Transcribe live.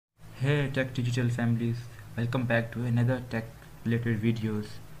Hey Tech Digital families, welcome back to another tech related videos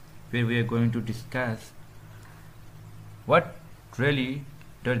where we are going to discuss what really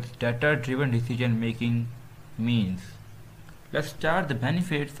does data driven decision making means. Let's start the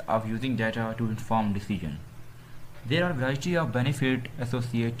benefits of using data to inform decision. There are a variety of benefits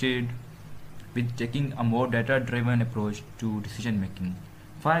associated with taking a more data driven approach to decision making.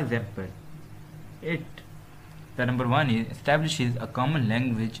 For example, it the number one is establishes a common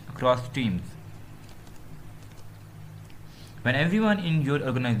language across teams. When everyone in your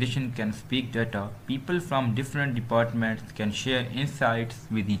organization can speak data, people from different departments can share insights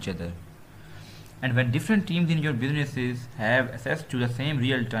with each other. And when different teams in your businesses have access to the same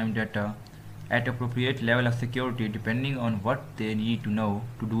real-time data at appropriate level of security depending on what they need to know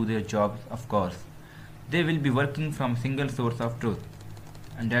to do their jobs, of course, they will be working from a single source of truth.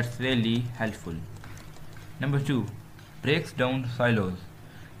 And that's really helpful. Number 2. Breaks down silos.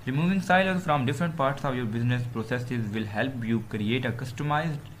 Removing silos from different parts of your business processes will help you create a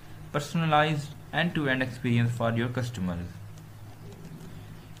customized, personalized, end-to-end experience for your customers.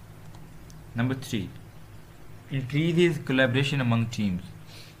 Number 3. Increases collaboration among teams.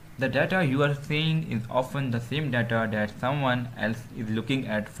 The data you are seeing is often the same data that someone else is looking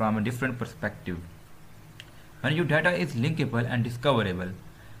at from a different perspective. When your data is linkable and discoverable,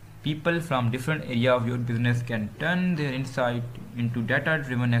 people from different areas of your business can turn their insight into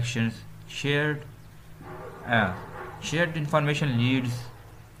data-driven actions. Shared information leads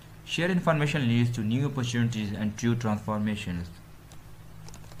to new opportunities and true transformations.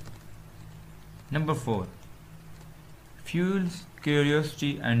 Number 4. Fuels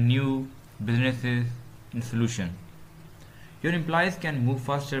curiosity and new businesses in solution. Your employees can move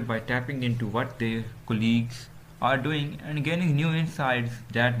faster by tapping into what their colleagues are doing and gaining new insights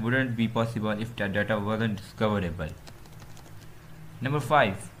that wouldn't be possible if that data wasn't discoverable. Number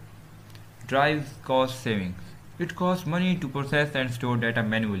 5. Drives cost savings. It costs money to process and store data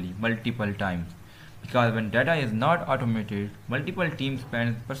manually multiple times because when data is not automated, multiple teams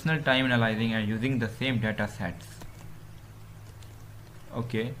spend personal time analyzing and using the same data sets.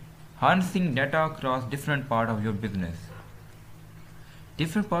 Okay, harnessing data across different parts of your business.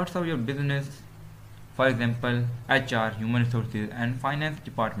 Different parts of your business, for example, HR, human resources, and finance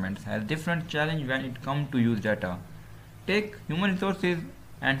departments has different challenge when it comes to use data. Take human resources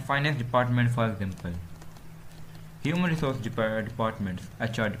and finance department for example. Human resource departments,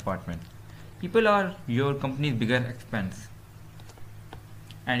 HR departments. People are your company's biggest expense,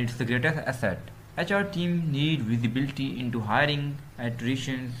 and it's the greatest asset. HR team need visibility into hiring,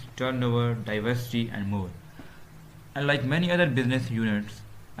 attrition, turnover, diversity, and more. Unlike many other business units,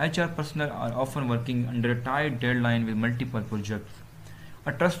 HR personnel are often working under a tight deadline with multiple projects.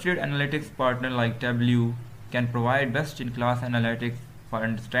 A trusted analytics partner like Tableau can provide best-in-class analytics for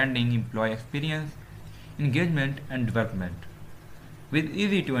understanding employee experience, engagement, and development. With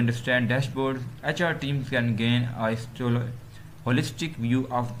easy-to-understand dashboards, HR teams can gain a holistic view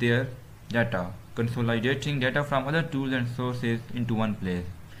of their data, consolidating data from other tools and sources into one place.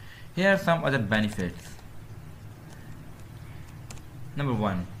 Here are some other benefits. Number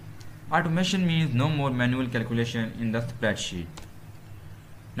 1. Automation means no more manual calculation in the spreadsheet.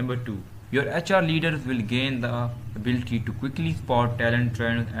 Number 2. Your HR leaders will gain the ability to quickly spot talent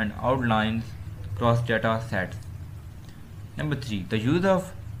trends and outlines across data sets. Number 3. The use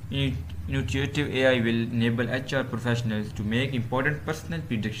of intuitive AI will enable HR professionals to make important personal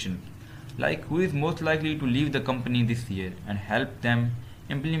predictions like who is most likely to leave the company this year and help them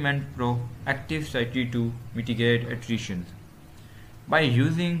implement proactive strategy to mitigate attrition. By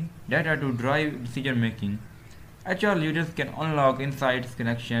using data to drive decision making, HR leaders can unlock insights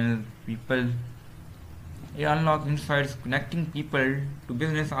connecting people to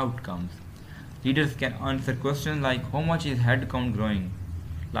business outcomes. Leaders can answer questions like how much is headcount growing,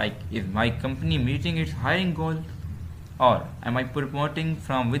 like is my company meeting its hiring goals, or am I promoting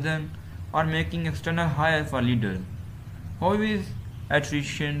from within or making external hire for leaders? How is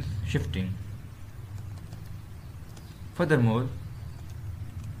attrition shifting? Furthermore,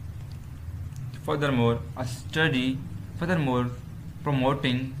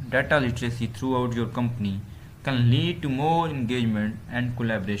 promoting data literacy throughout your company can lead to more engagement and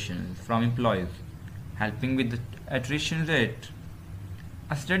collaboration from employees, helping with the attrition rate.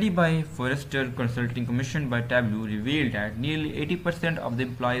 A study by Forrester Consulting commissioned by Tableau revealed that nearly 80% of the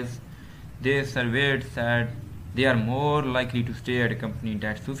employees they surveyed said they are more likely to stay at a company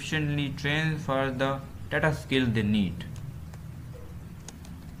that sufficiently trains for the data skills they need.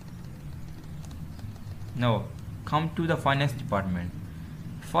 Now, come to the finance department.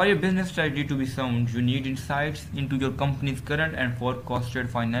 For your business strategy to be sound, you need insights into your company's current and forecasted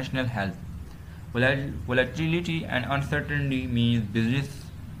financial health. Volatility and uncertainty means business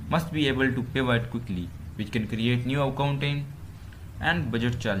must be able to pivot quickly, which can create new accounting and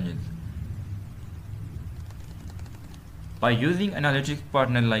budget challenges. By using analytics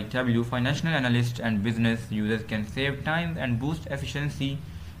partners like Tableau, financial analysts and business users can save time and boost efficiency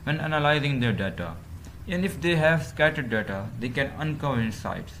when analyzing their data. And if they have scattered data, they can uncover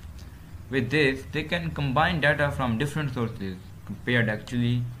insights. With this, they can combine data from different sources, compare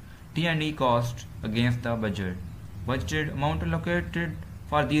actually T&E cost against the budgeted amount allocated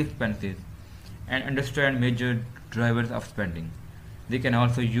for these expenses, and understand major drivers of spending. They can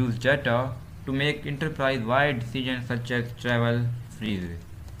also use data to make enterprise-wide decisions such as travel freezes.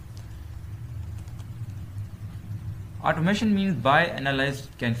 Automation means buy analysts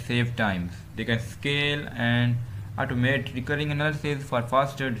can save times. They can scale and automate recurring analysis for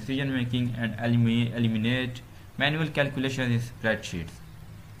faster decision making and eliminate manual calculations in spreadsheets.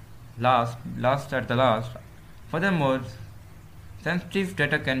 Last, furthermore, sensitive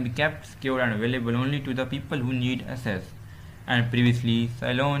data can be kept secure and available only to the people who need access. And previously,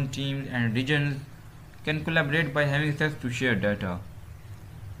 siloed teams and regions can collaborate by having access to shared data.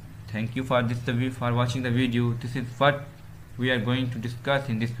 Thank you for watching the video. This is what we are going to discuss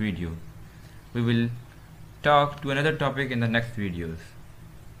in this video. We will talk to another topic in the next videos.